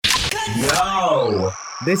Yo!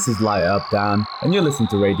 This is Light It Up Dan, and you're listening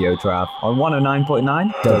to Radio Trav on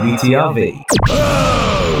 109.9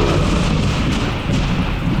 WTRV.